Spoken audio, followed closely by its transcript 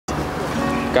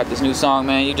Got this new song,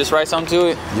 man. You just write something to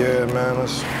it? Yeah, man.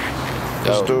 Let's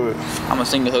do it. I'm gonna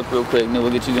sing the hook real quick, and then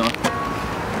we'll get you going.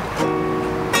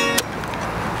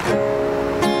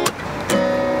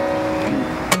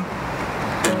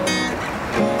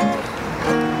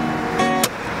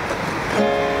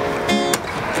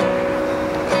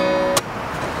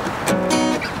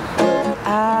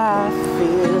 I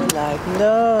feel like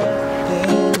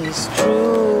nothing is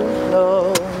true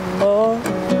no more.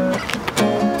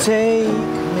 Take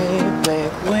me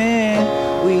back when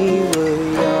we were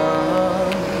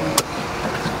young.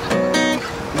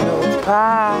 No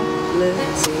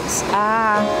politics,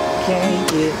 I can't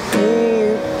get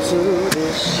into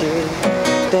this shit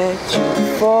that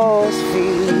you force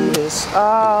feed us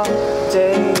all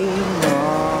day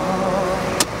long.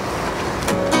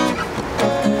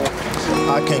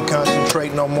 I can't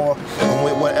concentrate no more, and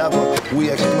with whatever we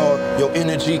explore, your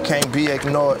energy can't be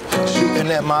ignored.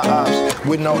 Shooting at my ops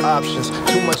with no options,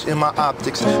 too much in my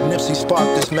optics. Nipsey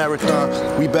sparked this marathon.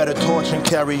 We better torch and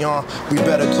carry on. We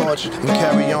better torch and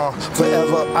carry on.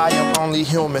 Forever I am only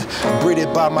human,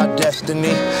 breeded by my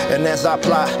destiny. And as I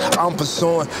plot, I'm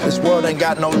pursuing. This world ain't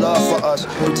got no love for us.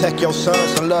 Protect your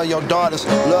sons and love your daughters.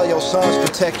 Love your sons,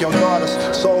 protect your daughters.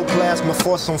 Soul plasma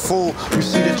for some food. You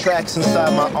see the tracks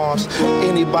inside my arms.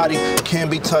 Anybody can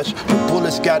be touched. The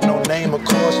bullets got no name, of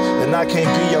course, and I can't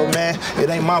be your man. It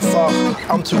ain't my fault.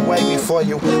 I'm too wavy for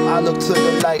you. I look to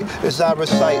the light as I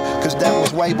recite, cause that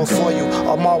was way before you.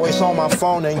 I'm always on my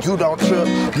phone and you don't trip.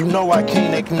 You know I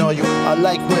can't ignore you. I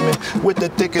like women with the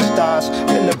thickest thighs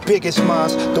and the biggest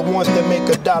minds. The ones that make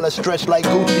 $1 stretch like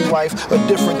Gucci wife. A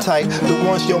different type. The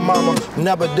ones your mama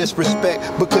never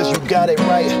disrespect because you got it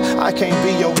right. I can't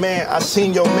be your man. I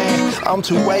seen your man. I'm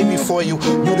too wavy for you.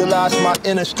 Utilize my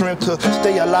inner strength to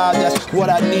stay alive, that's what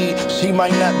I need. She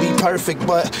might not be perfect,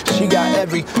 but she got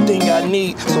everything I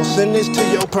need. So send this to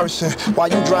your person while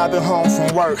you driving home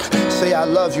from work. Say I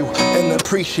love you and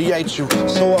appreciate you,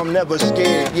 so I'm never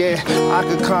scared. Yeah, I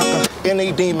could conquer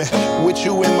any demon with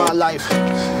you in my life.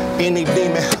 Any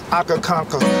demon I could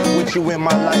conquer with you in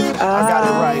my life. I got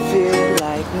it right. I feel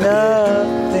like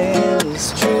nothing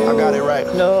is true. I got it right.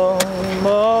 No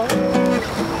more.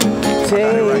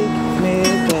 Take me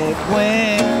back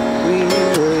when we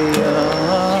were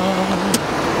young.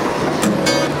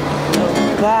 No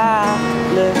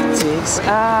politics,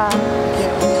 I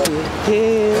can't get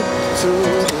here to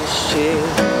the shit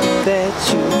that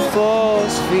you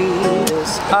force feed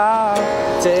us all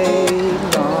day